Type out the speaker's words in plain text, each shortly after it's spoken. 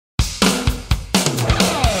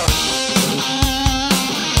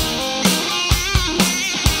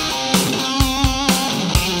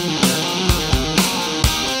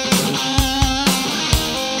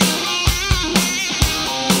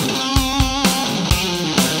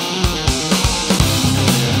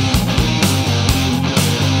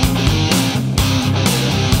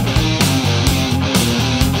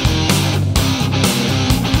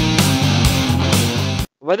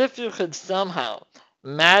What if you could somehow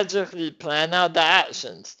magically plan out the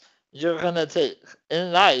actions you're going to take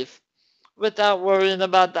in life without worrying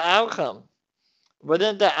about the outcome?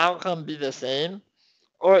 Wouldn't the outcome be the same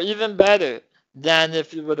or even better than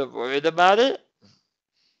if you would have worried about it?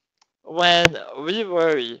 When we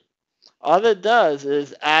worry, all it does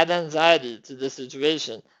is add anxiety to the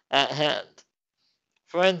situation at hand.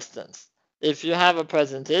 For instance, if you have a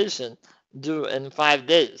presentation due in 5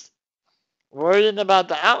 days, worrying about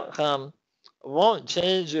the outcome won't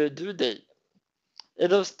change your due date.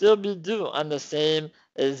 It'll still be due on the same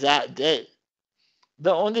exact day.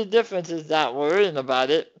 The only difference is that worrying about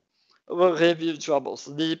it will give you trouble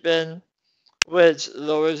sleeping, which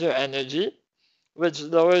lowers your energy, which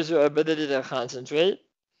lowers your ability to concentrate.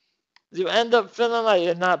 You end up feeling like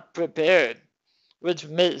you're not prepared, which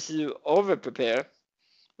makes you over-prepare,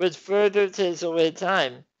 which further takes away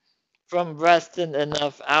time from resting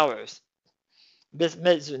enough hours. This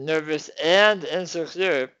makes you nervous and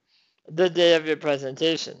insecure the day of your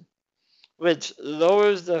presentation, which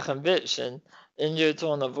lowers the conviction in your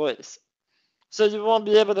tone of voice. So you won't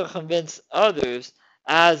be able to convince others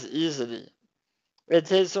as easily. It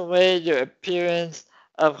takes away your appearance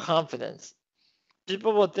of confidence.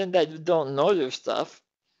 People will think that you don't know your stuff,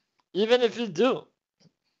 even if you do,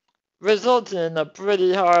 resulting in a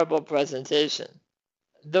pretty horrible presentation.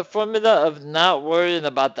 The formula of not worrying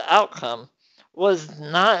about the outcome was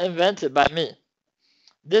not invented by me.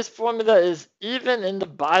 This formula is even in the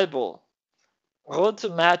Bible. Go to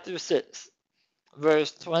Matthew 6,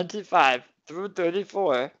 verse 25 through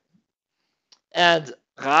 34, and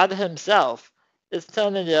God Himself is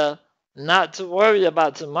telling you not to worry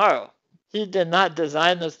about tomorrow. He did not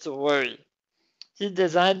design us to worry. He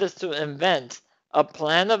designed us to invent a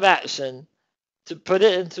plan of action, to put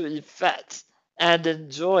it into effect, and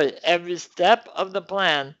enjoy every step of the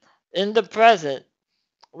plan in the present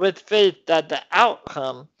with faith that the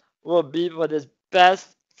outcome will be what is best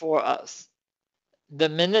for us. The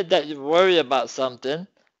minute that you worry about something,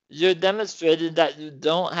 you're demonstrating that you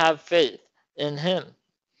don't have faith in Him.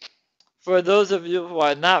 For those of you who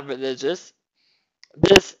are not religious,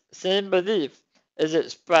 this same belief is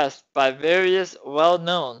expressed by various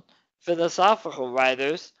well-known philosophical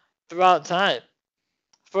writers throughout time.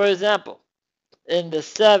 For example, in the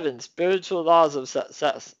 7 spiritual laws of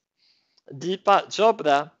success, Deepak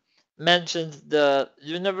Chopra mentions the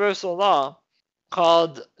universal law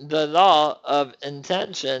called the law of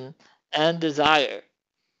intention and desire.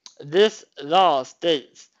 This law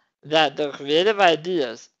states that the creative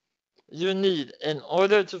ideas you need in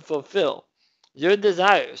order to fulfill your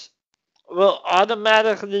desires will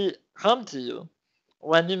automatically come to you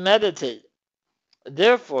when you meditate.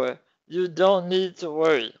 Therefore, you don't need to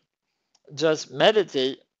worry. Just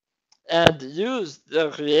meditate and use the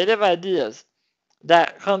creative ideas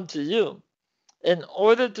that come to you in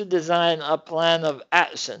order to design a plan of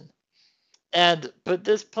action and put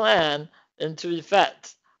this plan into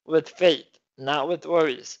effect with faith, not with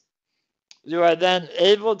worries. You are then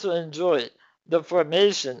able to enjoy the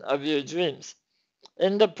formation of your dreams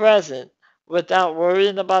in the present without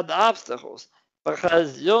worrying about the obstacles,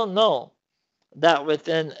 because you'll know that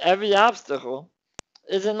within every obstacle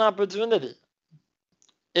is an opportunity.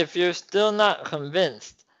 If you're still not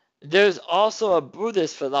convinced, there's also a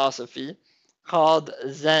Buddhist philosophy called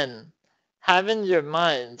Zen. Having your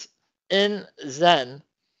mind in Zen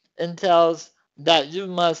entails that you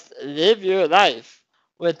must live your life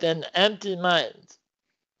with an empty mind.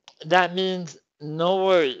 That means no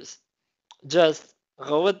worries. Just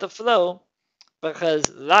go with the flow, because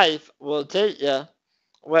life will take you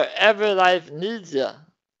wherever life needs you.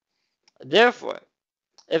 Therefore,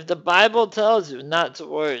 if the Bible tells you not to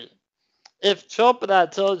worry, if Chopra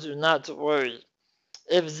tells you not to worry,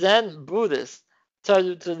 if Zen Buddhists tell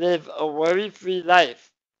you to live a worry-free life,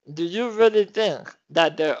 do you really think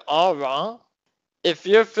that they're all wrong? If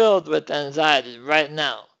you're filled with anxiety right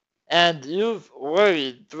now, and you've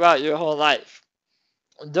worried throughout your whole life,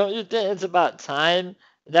 don't you think it's about time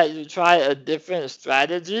that you try a different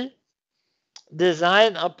strategy?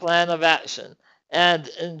 Design a plan of action and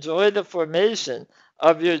enjoy the formation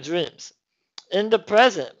of your dreams in the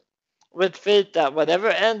present with faith that whatever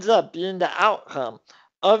ends up being the outcome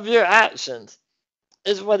of your actions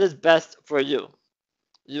is what is best for you.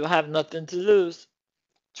 You have nothing to lose.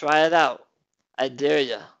 Try it out. I dare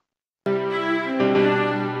you.